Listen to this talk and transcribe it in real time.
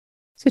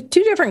So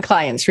 2 different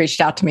clients reached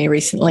out to me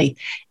recently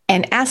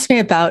and asked me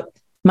about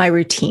my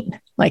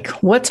routine. Like,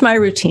 what's my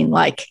routine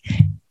like?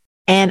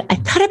 And I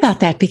thought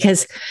about that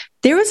because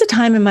there was a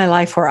time in my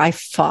life where I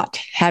fought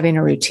having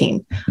a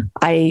routine.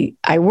 I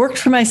worked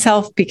for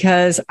myself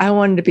because I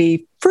wanted to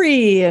be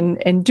free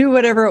and do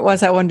whatever it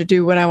was I wanted to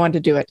do when I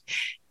wanted to do it.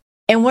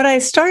 And what I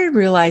started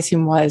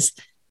realizing was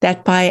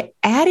that by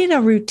adding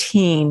a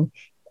routine,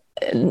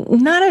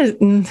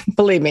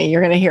 believe me,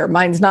 you're going to hear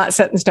mine's not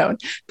set in stone,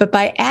 but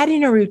by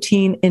adding a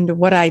routine into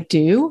what I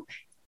do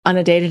on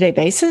a day-to-day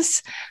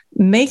basis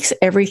makes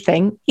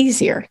everything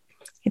easier.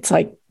 It's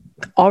like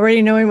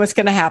already knowing what's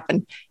going to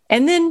happen.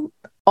 And then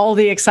all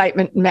the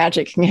excitement and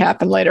magic can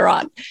happen later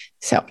on.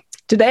 So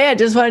today I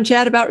just want to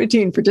chat about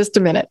routine for just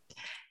a minute.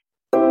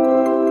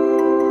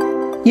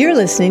 You're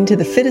listening to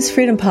the Fit is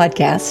Freedom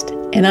podcast,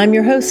 and I'm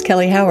your host,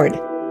 Kelly Howard.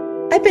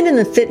 I've been in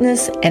the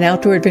fitness and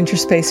outdoor adventure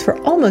space for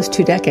almost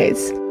 2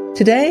 decades.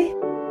 Today,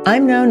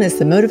 I'm known as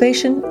the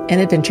Motivation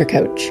and Adventure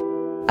Coach.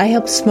 I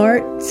help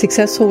smart,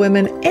 successful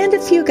women and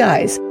a few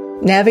guys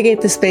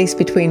navigate the space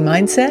between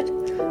mindset,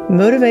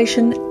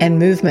 motivation, and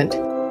movement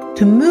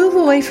to move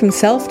away from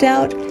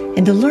self-doubt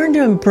and to learn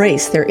to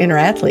embrace their inner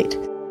athlete.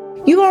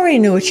 You already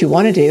know what you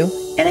want to do,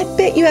 and I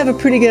bet you have a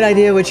pretty good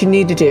idea what you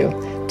need to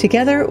do.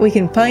 Together, we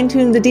can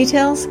fine-tune the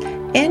details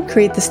and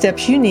create the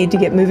steps you need to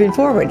get moving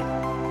forward.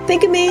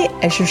 Think of me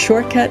as your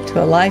shortcut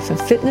to a life of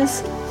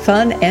fitness,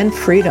 fun, and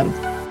freedom.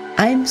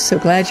 I'm so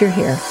glad you're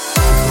here.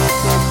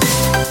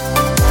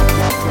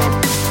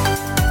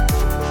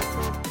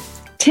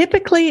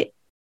 Typically,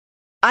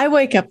 I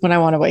wake up when I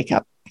want to wake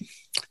up.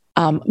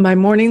 My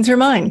mornings are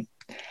mine.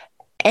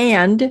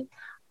 And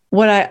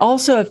what I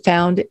also have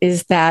found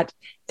is that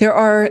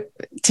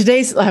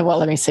today's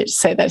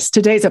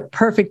a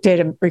perfect day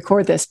to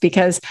record this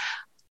because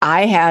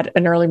I had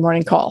an early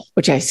morning call,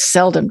 which I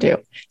seldom do.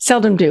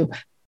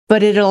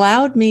 But it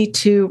allowed me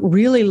to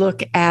really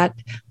look at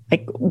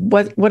like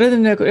what are the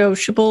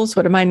negotiables,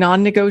 what are my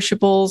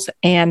non-negotiables,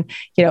 and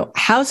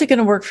how's it going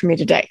to work for me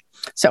today?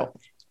 So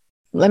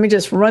let me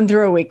just run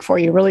through a week for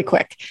you really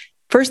quick.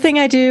 First thing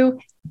I do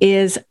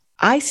is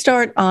I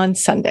start on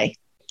Sunday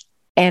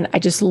and I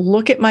just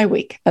look at my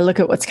week. I look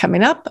at what's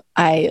coming up.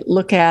 I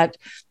look at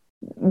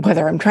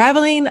whether I'm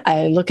traveling.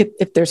 I look at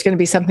if there's going to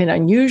be something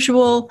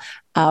unusual.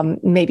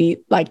 Maybe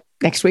like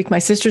next week, my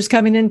sister's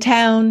coming in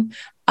town.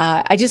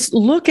 I just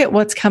look at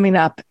what's coming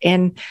up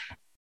and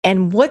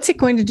what's it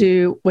going to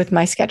do with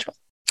my schedule?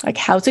 Like,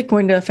 how's it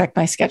going to affect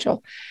my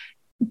schedule?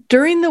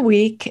 During the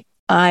week,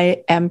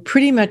 I am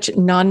pretty much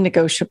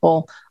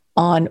non-negotiable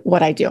on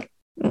what I do.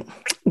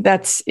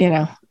 That's,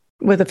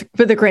 with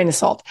a grain of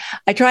salt.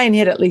 I try and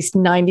hit at least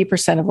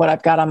 90% of what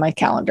I've got on my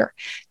calendar.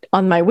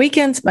 On my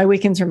weekends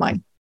are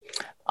mine.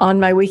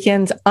 On my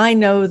weekends, I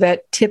know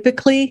that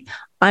typically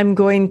I'm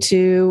going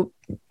to,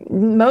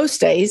 most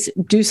days,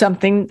 do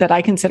something that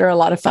I consider a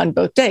lot of fun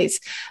both days.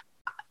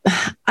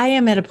 I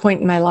am at a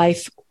point in my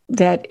life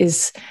that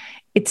it's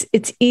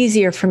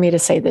easier for me to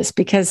say this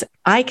because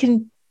I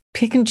can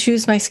pick and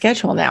choose my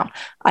schedule now.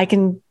 I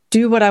can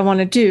do what I want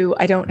to do.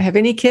 I don't have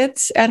any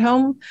kids at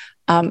home.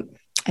 I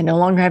no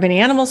longer have any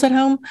animals at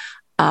home.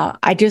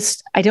 I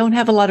don't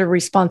have a lot of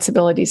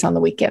responsibilities on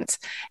the weekends,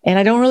 and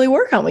I don't really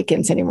work on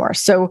weekends anymore.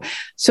 So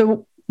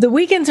the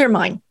weekends are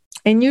mine.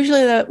 And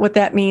usually what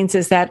that means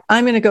is that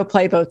I'm going to go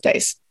play both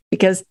days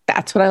because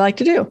that's what I like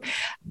to do.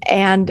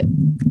 And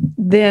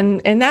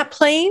then, and that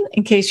playing,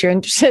 in case you're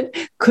interested,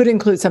 could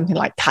include something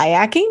like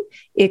kayaking.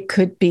 It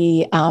could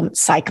be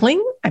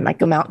cycling. I might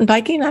go mountain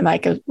biking. I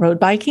might go road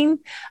biking.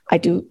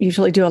 I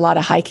usually do a lot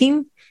of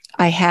hiking.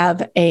 I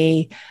have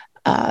a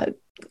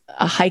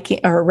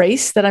hiking or a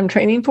race that I'm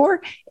training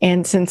for.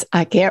 And since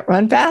I can't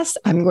run fast,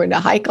 I'm going to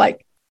hike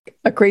like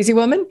a crazy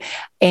woman.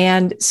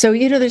 And so,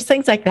 there's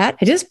things like that.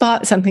 I just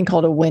bought something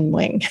called a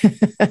WinWing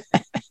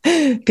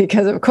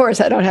because of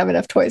course I don't have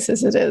enough toys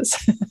as it is.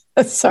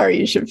 Sorry,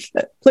 you should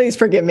please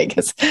forgive me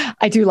because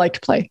I do like to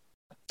play.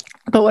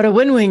 But what a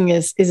WinWing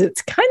is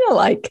it's kind of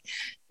like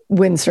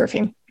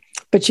windsurfing,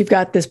 but you've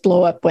got this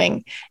blow up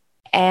wing.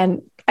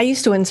 And I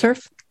used to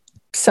windsurf,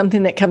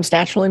 something that comes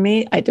naturally to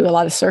me. I do a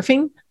lot of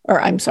surfing,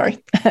 or I'm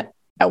sorry,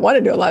 I want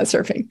to do a lot of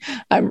surfing.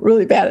 I'm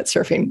really bad at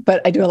surfing,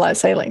 but I do a lot of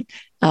sailing.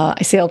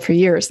 I sailed for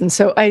years. And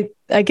so I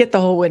get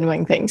the whole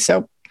WinWing thing.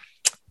 So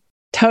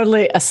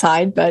totally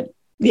aside, but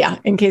yeah,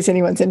 in case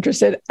anyone's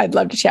interested, I'd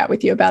love to chat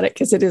with you about it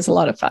because it is a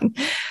lot of fun.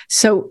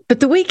 So, but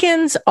the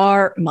weekends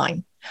are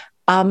mine.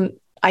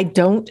 I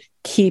don't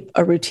keep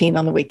a routine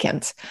on the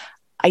weekends.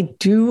 I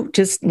do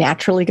just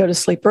naturally go to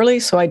sleep early.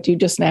 So I do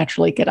just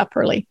naturally get up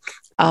early.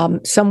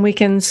 Some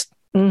weekends,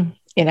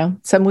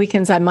 some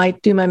weekends I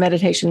might do my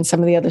meditation, some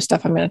of the other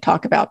stuff I'm going to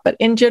talk about. But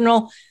in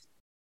general,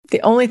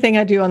 the only thing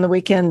I do on the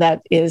weekend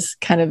that is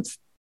kind of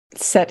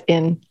set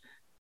in,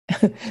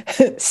 what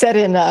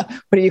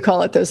do you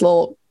call it? Those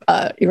little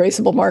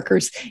erasable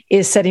markers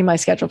is setting my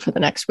schedule for the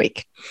next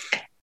week.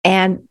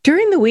 And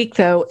during the week,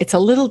 though, it's a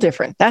little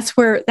different. That's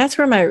where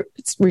my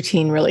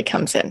routine really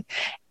comes in.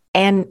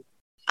 And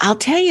I'll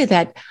tell you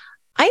that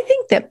I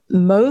think that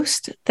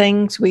most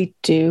things we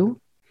do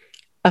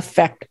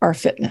affect our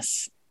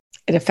fitness.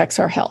 It affects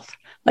our health.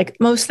 Like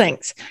most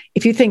things,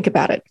 if you think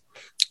about it,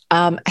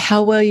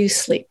 how well you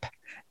sleep,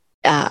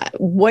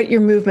 what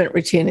your movement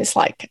routine is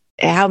like,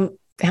 how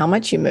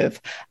much you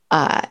move,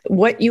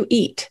 what you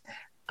eat,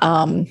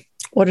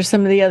 what are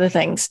some of the other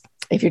things?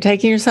 If you're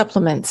taking your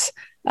supplements,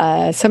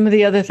 some of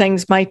the other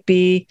things might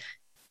be,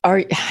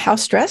 how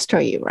stressed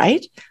are you,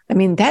 right? I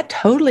mean, that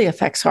totally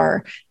affects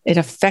it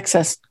affects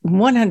us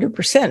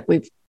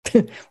 100%.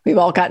 We've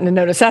all gotten to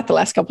notice that the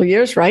last couple of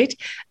years, right?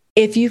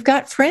 If you've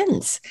got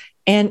friends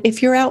and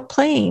if you're out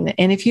playing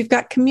and if you've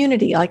got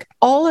community, like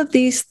all of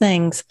these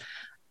things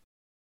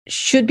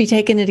should be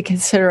taken into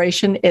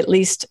consideration, at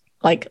least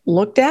like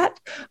looked at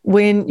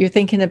when you're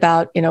thinking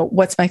about,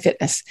 what's my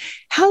fitness?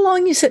 How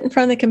long you sit in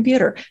front of the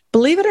computer?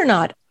 Believe it or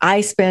not,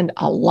 I spend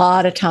a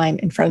lot of time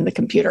in front of the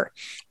computer.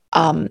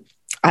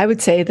 I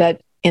would say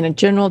that in a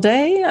general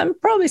day, I'm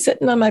probably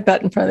sitting on my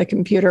butt in front of the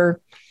computer.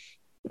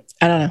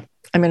 I don't know.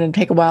 I'm going to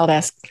take a wild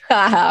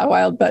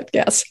butt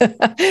guess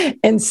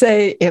and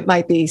say it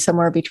might be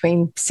somewhere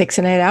between 6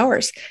 and 8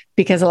 hours,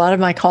 because a lot of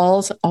my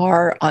calls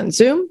are on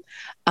Zoom.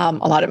 A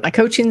lot of my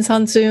coaching's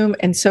on Zoom.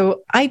 And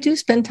so I do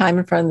spend time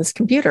in front of this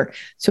computer.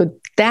 So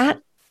that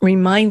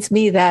reminds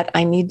me that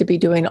I need to be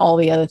doing all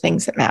the other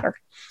things that matter.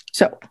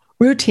 So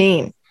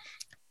routine,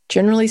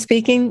 generally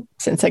speaking,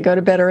 since I go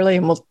to bed early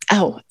and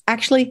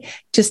actually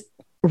just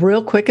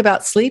real quick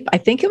about sleep. I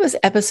think it was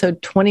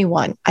episode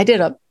 21. I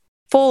did a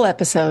full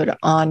episode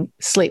on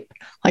sleep,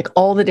 like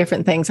all the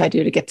different things I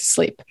do to get to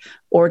sleep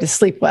or to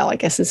sleep well, I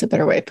guess is a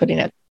better way of putting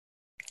it.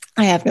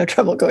 I have no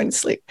trouble going to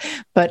sleep,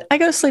 but I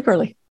go to sleep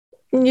early.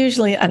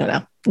 Usually, I don't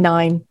know,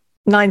 9.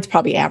 9's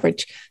probably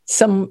average.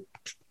 Some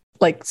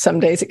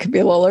days it could be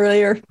a little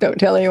earlier. Don't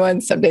tell anyone.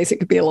 Some days it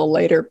could be a little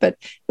later, but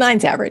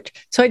 9's average.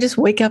 So I just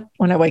wake up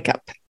when I wake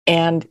up.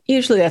 And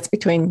usually that's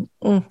between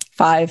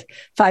 5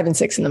 and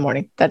 6 in the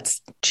morning.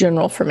 That's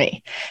general for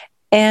me.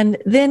 And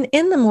then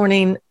in the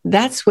morning,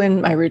 that's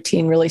when my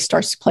routine really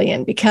starts to play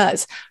in,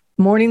 because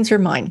mornings are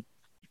mine,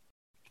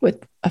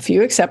 with a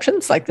few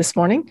exceptions, like this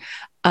morning.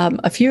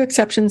 A few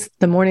exceptions,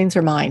 the mornings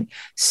are mine.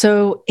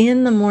 So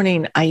in the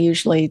morning, I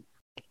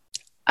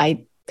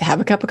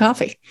have a cup of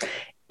coffee.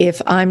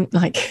 If I'm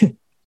like,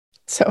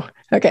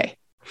 okay.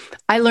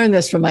 I learned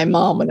this from my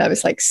mom when I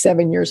was like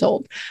 7 years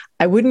old.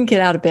 I wouldn't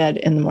get out of bed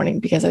in the morning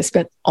because I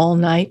spent all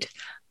night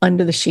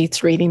under the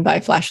sheets reading by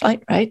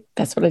flashlight, right?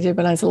 That's what I did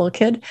when I was a little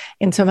kid.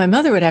 And so my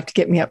mother would have to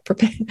get me up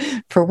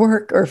for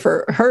work, or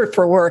for her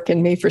for work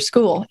and me for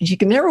school. And she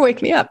could never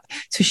wake me up.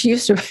 So she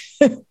used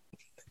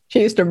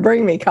to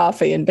bring me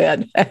coffee in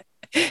bed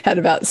at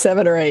about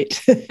 7 or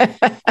 8.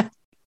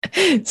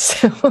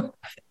 So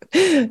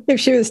if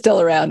she was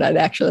still around, I'd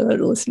actually let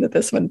her listen to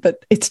this one.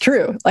 But it's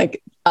true.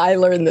 Like, I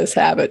learned this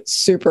habit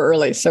super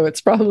early. So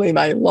it's probably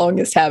my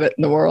longest habit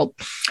in the world.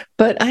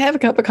 But I have a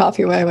cup of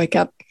coffee when I wake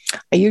up.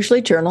 I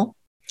usually journal.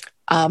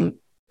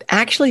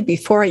 Actually,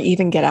 before I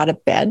even get out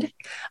of bed,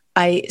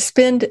 I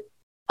spend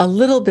a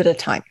little bit of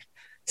time.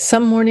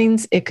 Some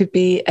mornings it could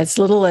be as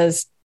little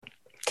as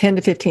 10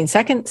 to 15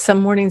 seconds.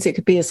 Some mornings it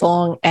could be as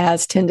long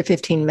as 10 to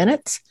 15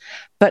 minutes.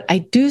 But I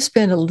do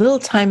spend a little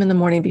time in the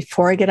morning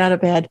before I get out of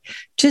bed,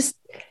 just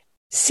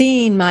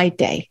seeing my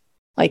day,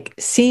 like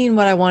seeing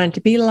what I want it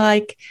to be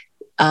like,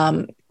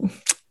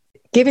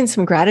 giving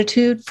some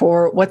gratitude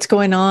for what's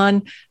going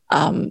on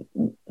in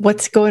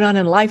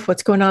life,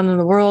 what's going on in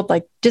the world,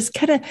 like just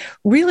kind of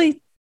really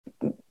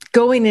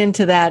going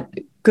into that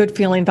good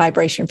feeling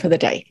vibration for the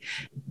day.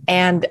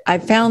 And I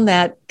found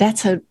that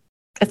that's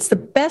the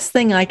best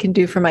thing I can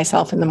do for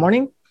myself in the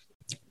morning,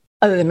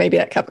 other than maybe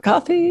that cup of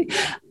coffee,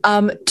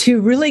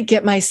 to really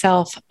get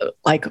myself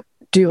like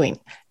doing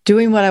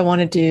what I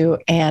want to do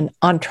and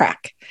on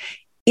track.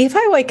 If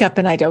I wake up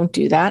and I don't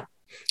do that,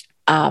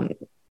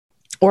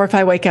 or if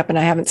I wake up and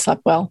I haven't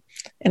slept well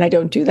and I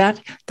don't do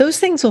that, those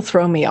things will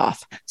throw me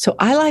off. So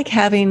I like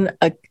having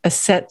a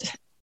set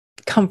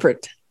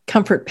comfort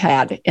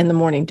pad in the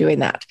morning doing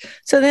that.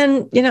 So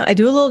then, I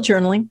do a little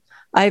journaling.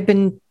 I've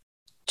been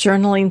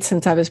journaling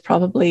since I was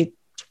probably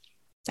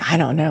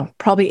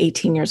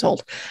 18 years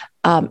old.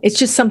 It's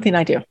just something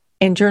I do.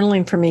 And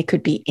journaling for me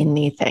could be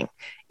anything.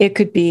 I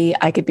could be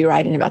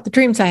writing about the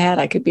dreams I had.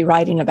 I could be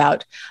writing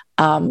about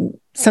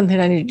something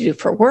I need to do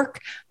for work.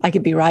 I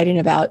could be writing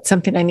about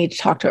something I need to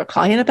talk to a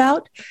client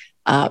about.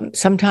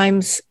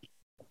 Sometimes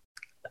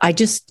I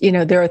just,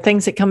 there are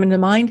things that come into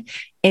mind.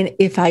 And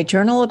if I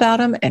journal about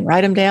them and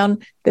write them down,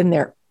 then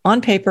they're on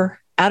paper,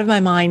 out of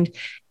my mind.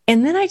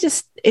 And then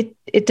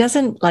it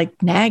doesn't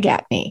like nag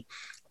at me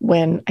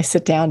when I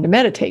sit down to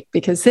meditate,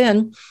 because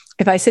then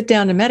if I sit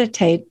down to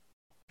meditate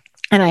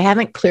and I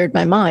haven't cleared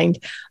my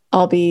mind,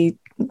 I'll be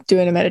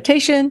doing a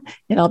meditation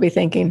and I'll be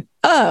thinking,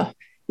 oh,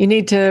 you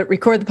need to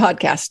record the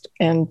podcast.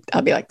 And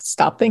I'll be like,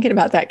 stop thinking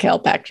about that, Kel,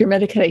 back to your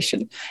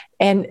medication.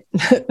 And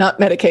not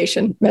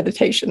medication,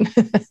 meditation.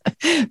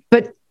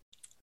 But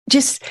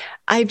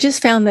I've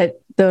just found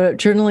that the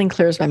journaling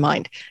clears my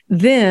mind.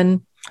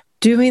 Then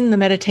doing the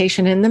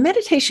meditation, and the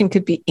meditation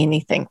could be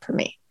anything for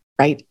me,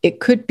 right? It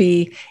could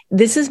be,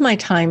 this is my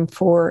time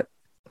for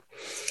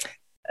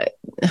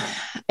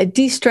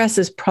de-stress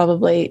is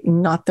probably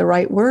not the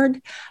right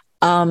word.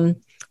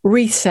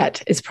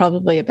 Reset is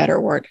probably a better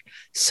word.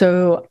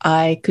 So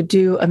I could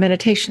do a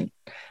meditation.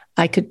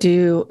 I could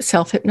do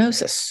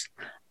self-hypnosis.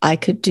 I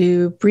could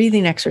do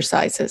breathing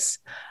exercises.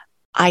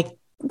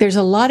 There's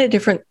a lot of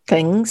different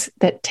things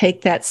that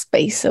take that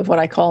space of what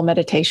I call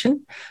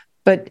meditation,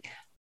 but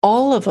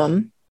all of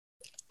them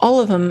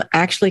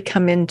actually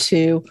come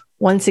into,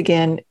 once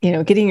again,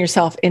 getting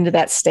yourself into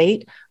that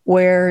state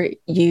where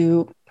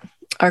you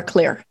are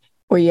clear,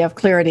 where you have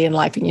clarity in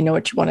life and you know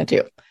what you want to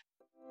do.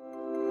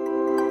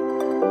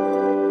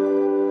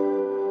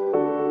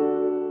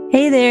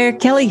 Hey there,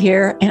 Kelly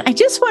here. And I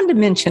just wanted to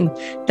mention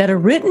that a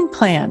written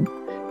plan,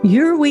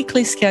 your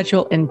weekly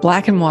schedule in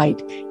black and white,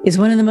 is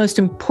one of the most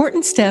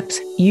important steps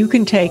you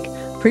can take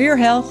for your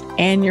health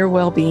and your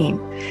well-being.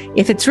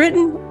 If it's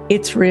written,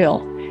 it's real.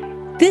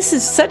 This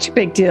is such a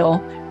big deal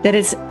that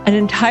it's an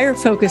entire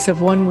focus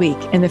of 1 week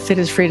in the Fit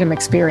is Freedom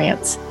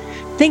experience.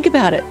 Think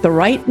about it, the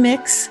right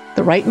mix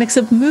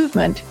of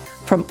movement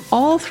from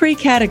all 3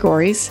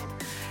 categories,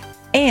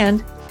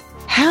 and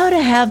how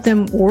to have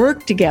them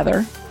work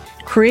together,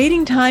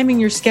 creating time in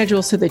your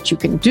schedule so that you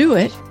can do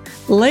it,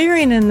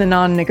 layering in the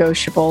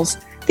non-negotiables.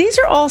 These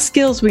are all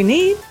skills we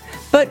need,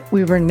 but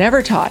we were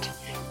never taught.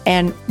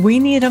 And we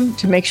need them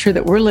to make sure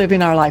that we're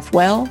living our life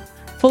well,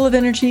 full of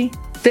energy,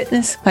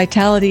 fitness,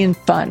 vitality, and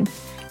fun.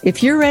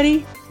 If you're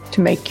ready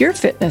to make your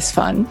fitness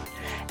fun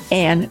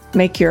and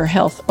make your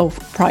health a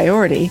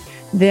priority,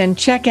 then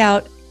check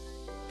out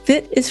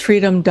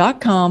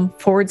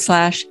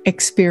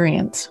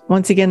fitisfreedom.com/experience.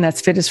 Once again,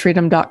 that's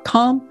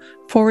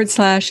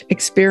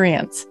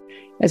fitisfreedom.com/experience.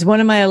 As one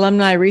of my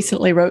alumni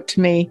recently wrote to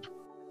me,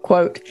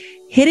 quote,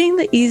 "Hitting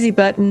the easy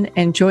button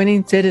and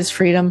joining Fit is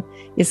Freedom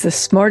is the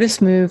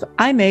smartest move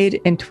I made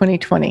in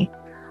 2020.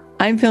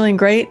 I'm feeling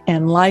great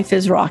and life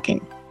is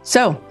rocking."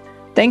 So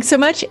thanks so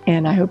much,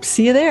 and I hope to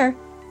see you there.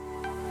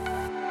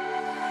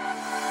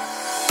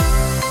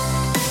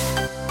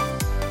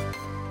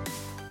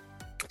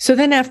 So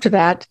then after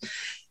that,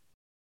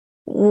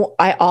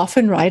 I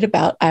often write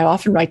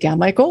down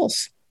my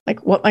goals,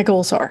 like what my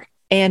goals are.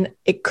 And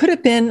it could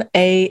have been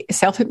a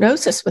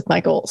self-hypnosis with my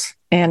goals.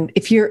 And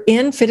if you're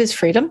in Fit is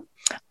Freedom,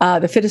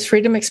 the Fit is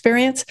Freedom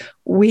experience,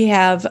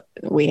 I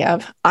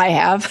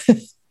have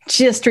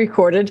just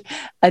recorded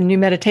a new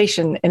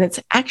meditation, and it's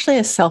actually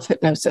a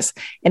self-hypnosis.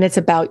 And it's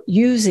about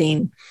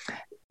using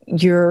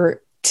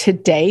your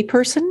today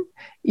person,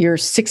 your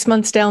 6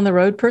 months down the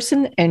road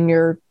person, and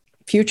your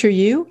future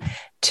you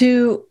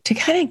to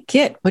kind of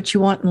get what you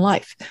want in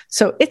life.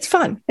 So it's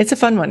fun. It's a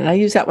fun one. And I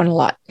use that one a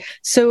lot.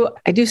 So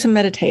I do some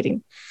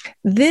meditating.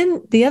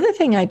 Then the other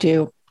thing I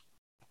do,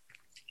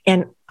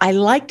 and I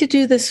like to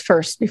do this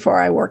first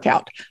before I work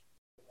out,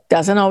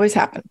 doesn't always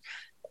happen,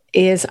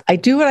 is I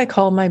do what I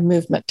call my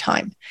movement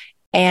time.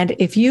 And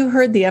if you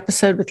heard the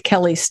episode with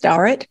Kelly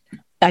Starrett,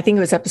 I think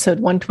it was episode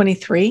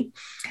 123,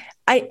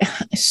 I'm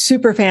a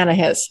super fan of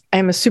his.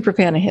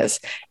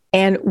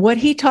 And what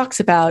he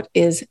talks about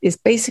is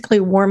basically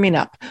warming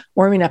up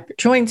your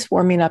joints,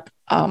 warming up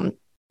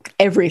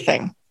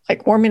everything,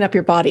 like warming up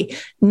your body,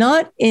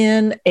 not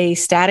in a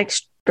static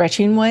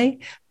stretching way,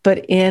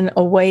 but in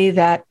a way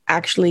that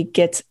actually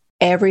gets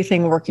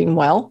everything working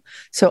well.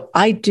 So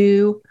I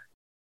do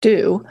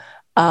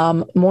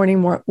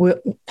morning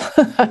warm-ups,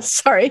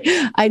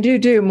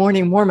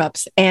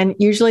 and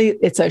usually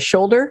it's a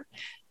shoulder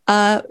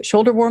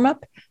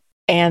warm-up,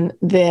 and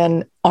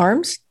then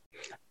arms,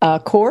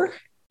 core,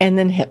 and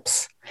then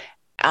hips.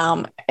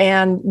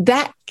 And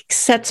that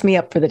sets me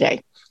up for the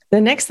day.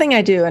 The next thing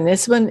I do, and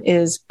this one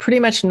is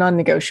pretty much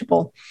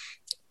non-negotiable,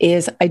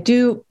 is I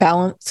do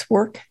balance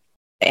work.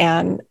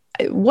 And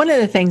one of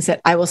the things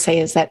that I will say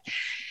is that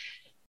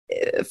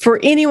for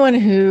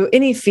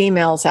any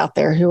females out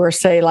there who are,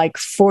 say, like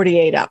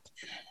 48 up,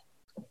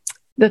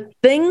 the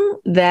thing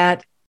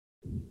that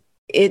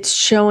it's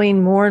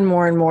showing more and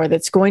more and more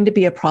that's going to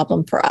be a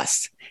problem for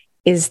us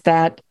is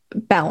that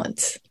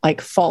balance,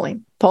 like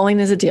falling. Falling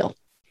is a deal.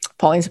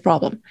 Falling is a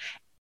problem.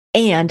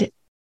 And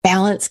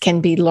balance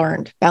can be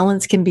learned.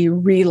 Balance can be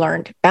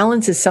relearned.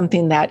 Balance is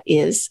something that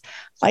is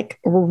like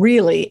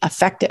really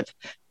effective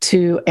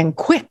and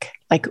quick.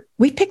 Like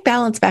we pick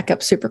balance back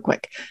up super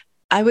quick.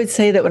 I would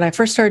say that when I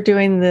first started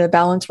doing the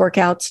balance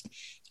workouts,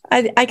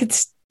 I could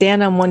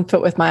stand on one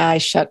foot with my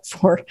eyes shut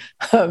for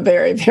a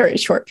very, very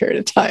short period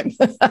of time.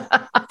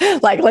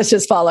 Like, let's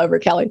just fall over,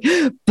 Kelly.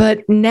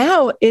 But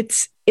now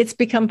it's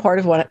become part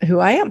of who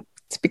I am.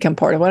 It's become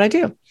part of what I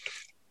do.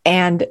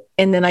 And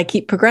then I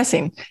keep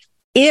progressing.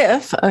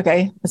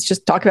 Let's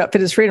just talk about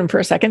Fit is Freedom for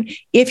a second.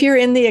 If you're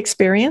in the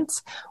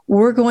experience,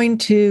 we're going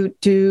to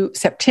do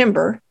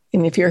September.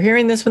 And if you're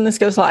hearing this when this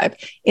goes live,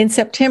 in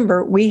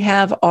September, we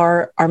have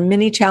our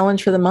mini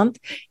challenge for the month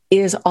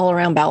is all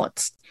around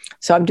balance.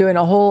 So I'm doing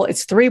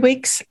it's 3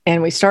 weeks,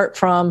 and we start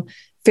from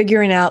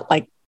figuring out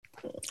like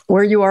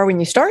where you are when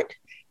you start,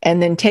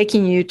 and then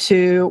taking you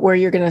to where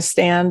you're going to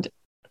stand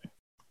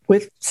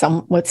with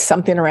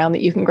something around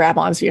that you can grab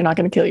on, so you're not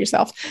going to kill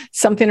yourself.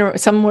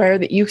 Somewhere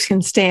that you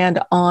can stand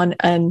on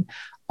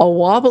a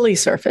wobbly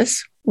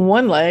surface,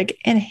 one leg,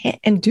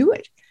 and do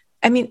it.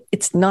 I mean,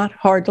 it's not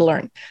hard to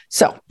learn.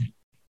 So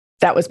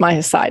that was my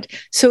aside.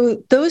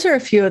 So those are a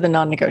few of the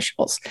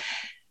non-negotiables.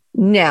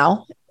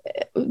 Now,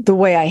 the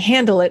way I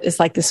handle it is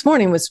like this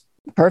morning was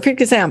a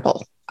perfect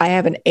example. I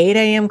have an 8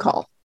 a.m.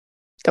 call.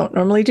 Don't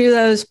normally do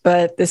those,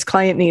 but this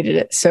client needed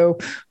it. So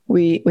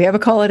we have a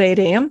call at 8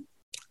 a.m.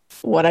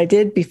 What I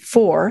did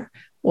before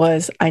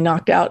was I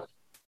knocked out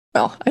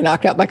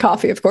my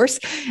coffee, of course.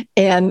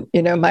 And,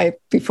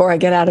 before I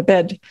get out of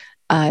bed,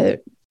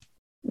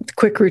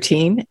 quick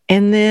routine.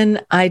 And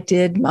then I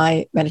did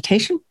my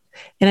meditation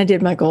and I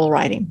did my goal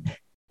writing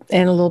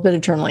and a little bit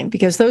of journaling,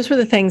 because those were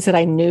the things that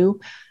I knew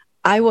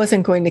I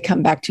wasn't going to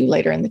come back to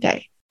later in the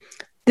day.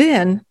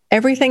 Then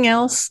everything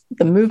else,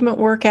 the movement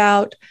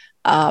workout,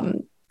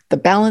 the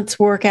balance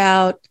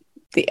workout,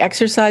 the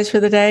exercise for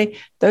the day,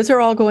 those are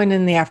all going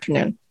in the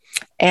afternoon.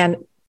 And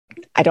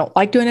I don't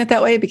like doing it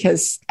that way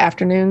because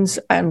afternoons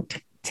I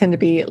tend to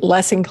be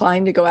less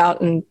inclined to go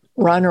out and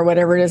run or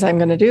whatever it is I'm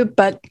going to do,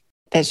 but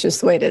that's just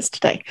the way it is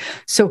today.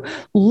 So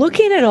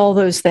looking at all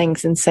those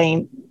things and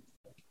saying,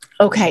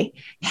 okay,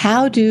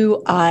 how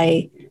do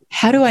I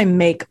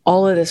make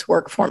all of this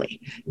work for me?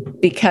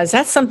 Because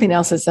that's something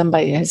else that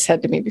somebody has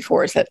said to me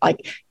before, is that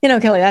like,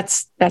 Kelly,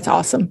 that's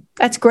awesome.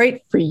 That's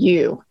great for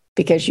you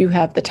because you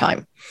have the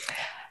time.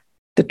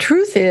 The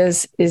truth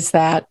is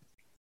that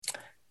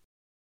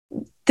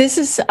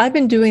I've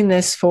been doing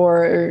this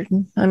for,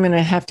 I'm going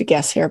to have to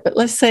guess here, but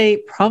let's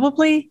say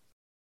probably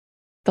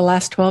the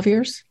last 12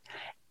 years.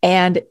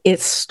 And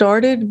it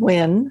started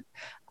when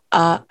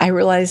I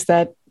realized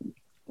that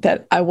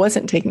I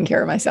wasn't taking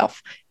care of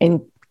myself.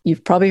 And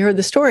you've probably heard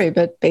the story,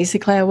 but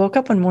basically I woke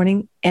up one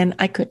morning and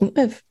I couldn't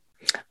move.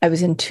 I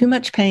was in too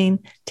much pain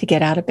to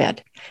get out of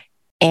bed.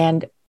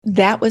 And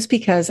that was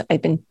because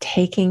I'd been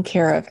taking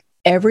care of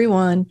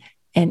everyone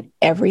and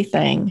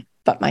everything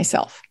but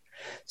myself.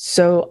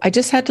 So I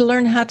just had to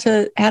learn how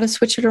to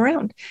switch it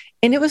around.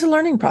 And it was a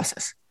learning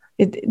process.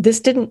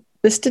 This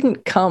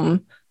didn't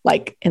come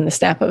like in the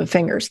snap of the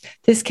fingers.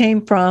 This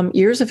came from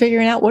years of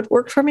figuring out what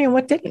worked for me and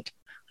what didn't.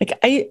 Like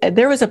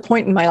there was a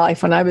point in my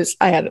life when I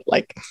had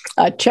like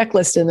a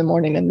checklist in the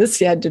morning, and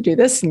you had to do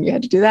this and you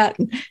had to do that.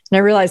 And I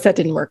realized that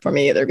didn't work for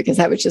me either, because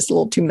that was just a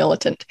little too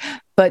militant.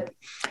 But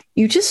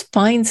you just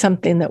find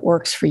something that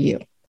works for you.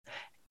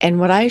 And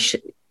what I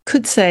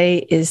could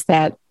say is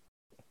that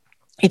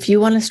if you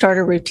want to start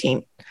a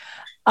routine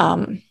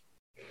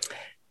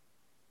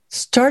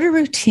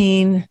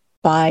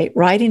by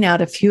writing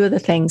out a few of the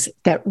things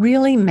that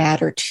really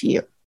matter to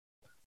you,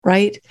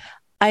 right?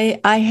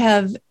 I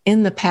have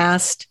in the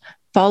past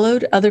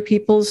followed other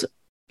people's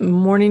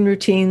morning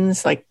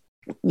routines, like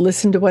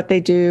listened to what they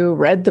do,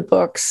 read the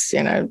books,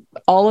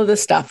 all of the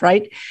stuff,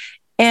 right?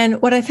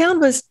 And what I found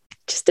was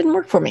just didn't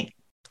work for me.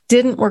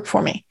 I'm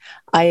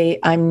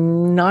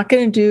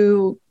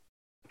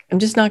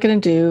just not going to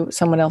do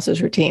someone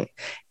else's routine.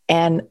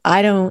 And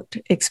I don't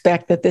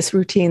expect that this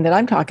routine that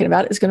I'm talking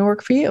about is going to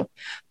work for you.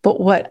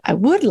 But what I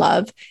would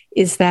love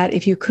is that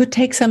if you could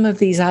take some of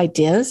these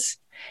ideas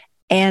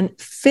and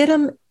fit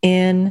them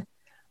in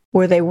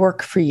where they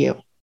work for you.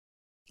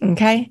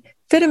 Okay?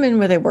 Fit them in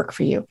where they work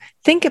for you.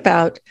 Think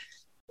about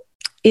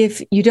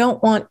if you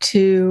don't want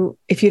to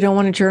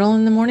journal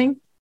in the morning,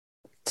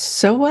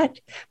 so what?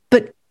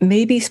 But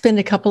maybe spend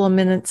a couple of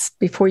minutes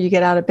before you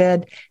get out of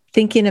bed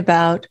thinking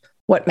about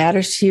what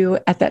matters to you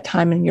at that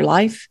time in your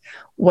life,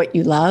 what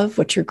you love,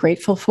 what you're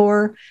grateful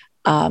for,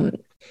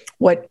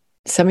 what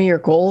some of your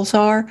goals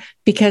are,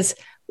 because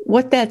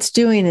what that's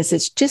doing is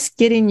it's just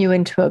getting you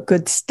into a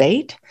good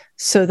state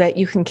so that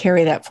you can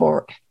carry that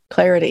forward.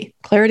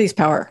 Clarity's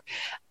power.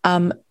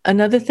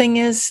 Another thing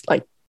is,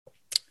 like,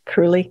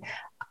 truly,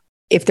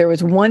 if there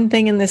was one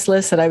thing in this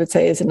list that I would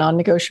say is a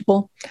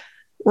non-negotiable,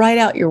 write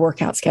out your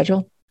workout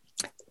schedule.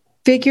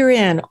 Figure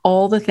in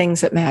all the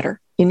things that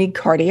matter. You need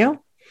cardio,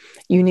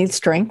 you need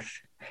strength,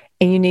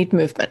 and you need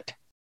movement.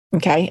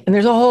 Okay. And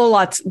there's a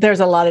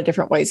lot of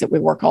different ways that we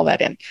work all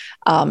that in.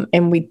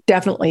 And we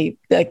definitely,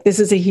 this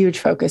is a huge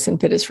focus in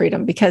Fit is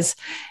Freedom, because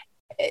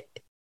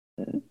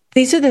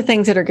these are the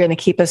things that are going to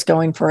keep us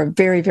going for a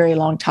very, very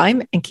long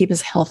time and keep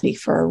us healthy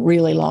for a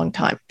really long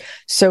time.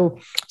 So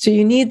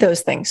you need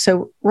those things.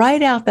 So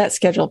write out that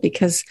schedule,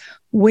 because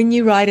when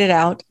you write it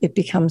out, it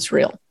becomes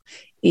real.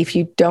 If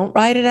you don't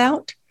write it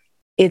out,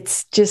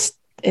 it's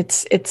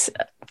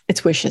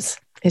wishes.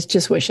 It's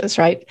just wishes,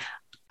 right?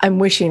 I'm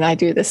wishing I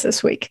do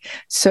this week.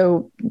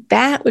 So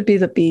that would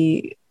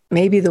be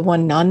maybe the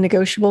one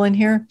non-negotiable in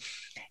here.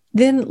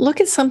 Then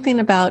look at something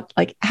about,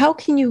 like, how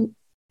can you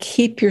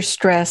keep your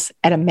stress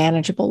at a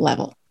manageable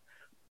level,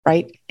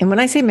 right? And when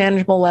I say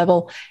manageable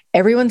level,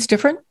 everyone's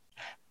different,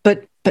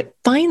 but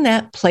find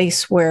that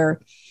place where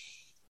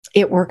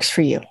it works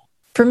for you.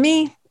 For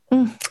me,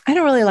 I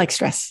don't really like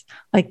stress.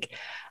 Like,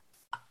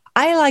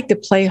 I like to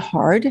play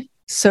hard.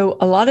 So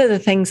a lot of the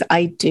things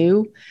I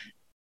do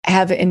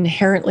have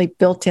inherently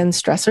built-in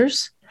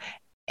stressors.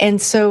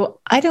 And so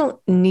I don't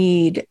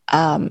need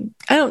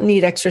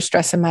extra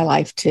stress in my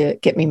life to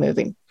get me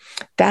moving.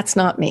 That's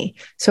not me.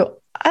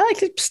 So I like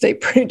to stay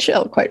pretty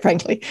chill, quite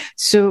frankly.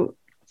 So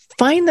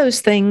find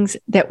those things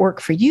that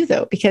work for you,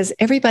 though, because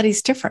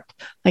everybody's different.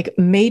 Like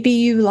maybe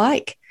you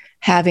like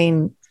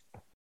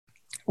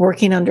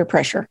working under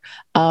pressure,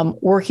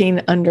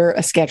 working under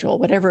a schedule,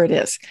 whatever it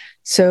is.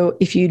 So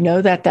if you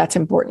know that that's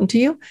important to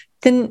you,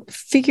 then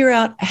figure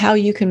out how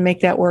you can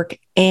make that work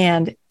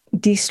and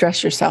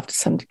de-stress yourself to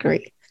some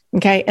degree.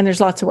 Okay. And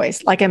there's lots of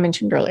ways. Like I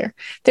mentioned earlier,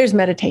 there's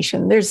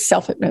meditation, there's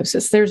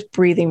self-hypnosis, there's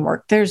breathing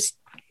work, there's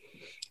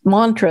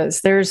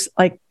mantras, there's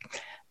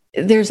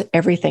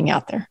everything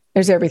out there.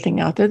 There's everything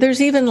out there.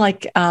 There's even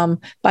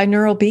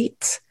binaural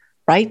beats,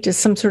 right? Just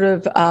some sort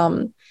of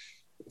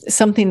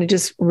something to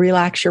just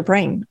relax your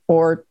brain.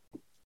 Or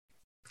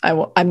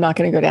I'm not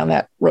going to go down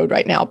that road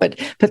right now, but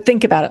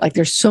think about it. Like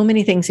there's so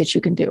many things that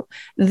you can do.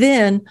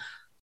 Then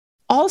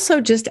also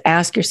just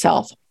ask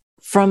yourself,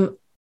 from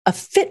a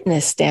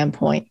fitness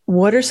standpoint,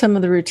 what are some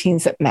of the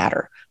routines that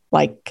matter?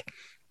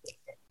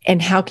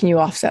 And how can you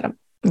offset them?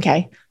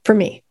 Okay. For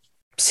me,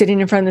 sitting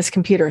in front of this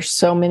computer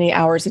so many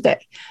hours a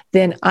day,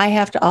 then I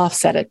have to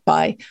offset it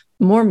by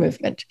more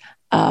movement,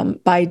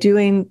 by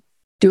doing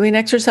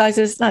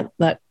exercises, not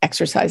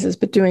exercises,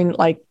 but doing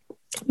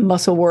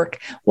muscle work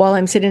while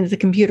I'm sitting at the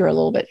computer a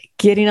little bit,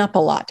 getting up a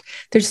lot.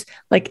 There's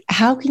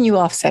how can you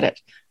offset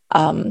it?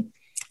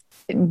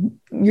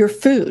 Your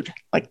food,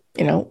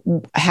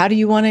 how do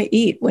you want to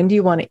eat? When do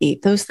you want to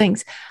eat? Those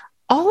things.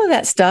 All of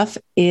that stuff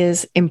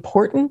is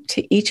important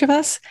to each of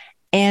us,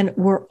 and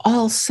we're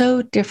all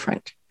so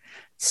different.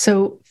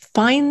 So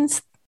find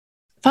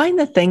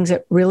the things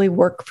that really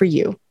work for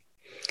you,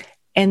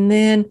 and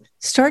then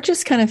start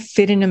just kind of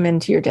fitting them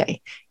into your day.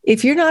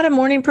 If you're not a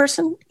morning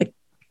person, like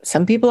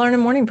some people aren't a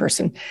morning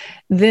person,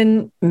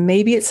 then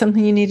maybe it's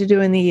something you need to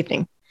do in the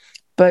evening.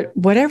 But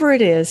whatever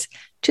it is,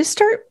 just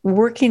start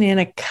working in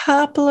a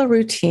couple of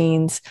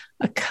routines,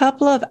 a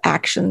couple of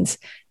actions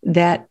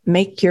that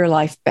make your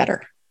life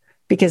better.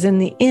 Because in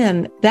the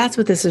end, that's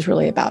what this is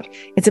really about.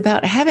 It's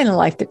about having a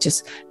life that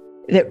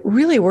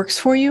really works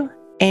for you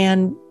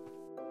and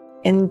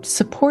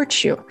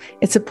supports you.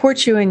 It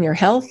supports you in your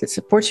health. It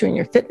supports you in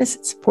your fitness.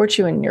 It supports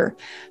you in your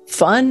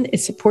fun. It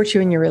supports you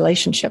in your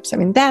relationships. I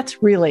mean,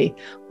 that's really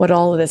what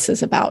all of this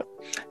is about.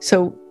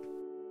 So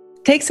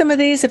take some of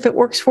these if it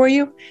works for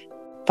you.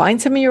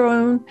 Find some of your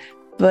own,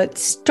 but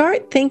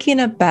start thinking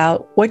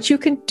about what you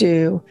can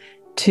do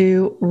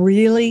to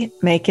really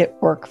make it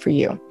work for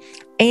you.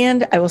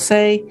 And I will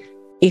say,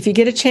 if you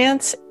get a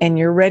chance and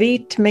you're ready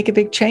to make a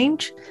big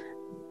change,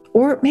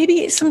 or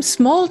maybe some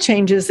small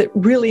changes that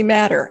really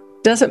matter,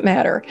 doesn't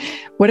matter.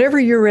 Whatever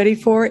you're ready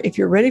for, if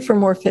you're ready for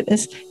more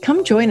fitness,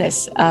 come join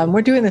us.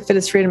 We're doing the Fit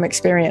is Freedom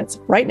Experience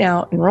right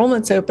now.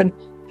 Enrollment's open.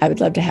 I would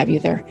love to have you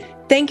there.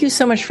 Thank you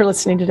so much for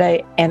listening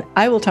today, and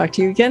I will talk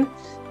to you again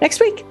next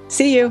week.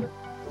 See you.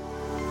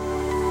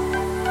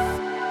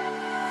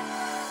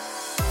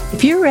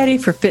 If you're ready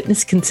for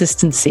fitness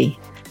consistency,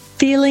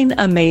 feeling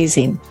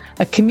amazing,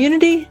 a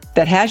community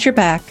that has your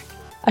back,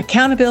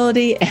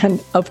 accountability,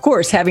 and of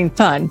course, having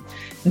fun,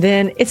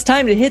 then it's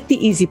time to hit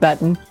the easy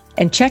button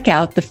and check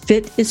out the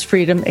Fit is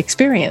Freedom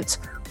Experience.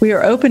 We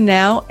are open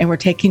now and we're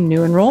taking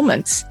new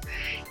enrollments.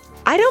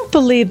 I don't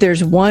believe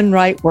there's one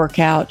right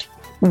workout,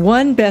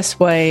 one best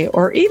way,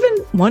 or even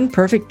one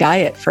perfect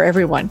diet for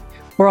everyone.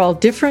 We're all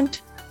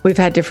different. We've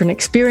had different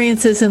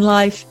experiences in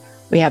life.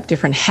 We have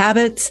different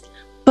habits.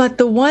 But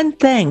the one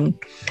thing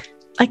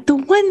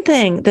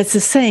that's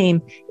the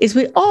same is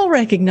we all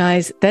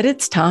recognize that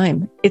it's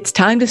time. It's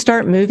time to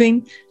start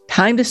moving,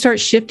 time to start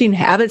shifting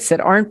habits that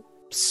aren't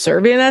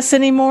serving us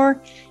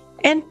anymore,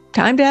 and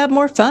time to have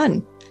more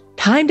fun,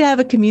 time to have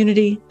a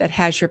community that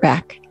has your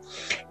back.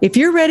 If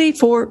you're ready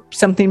for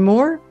something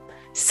more,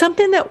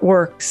 something that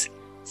works,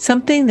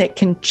 something that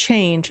can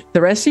change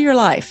the rest of your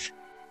life,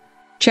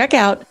 check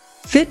out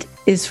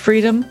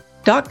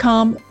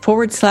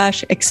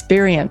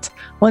fitisfreedom.com/experience.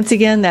 Once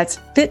again, that's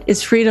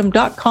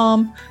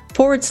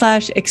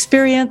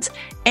fitisfreedom.com/experience,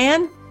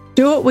 and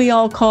do what we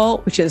all call,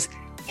 which is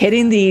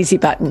hitting the easy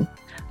button.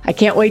 I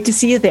can't wait to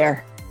see you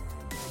there.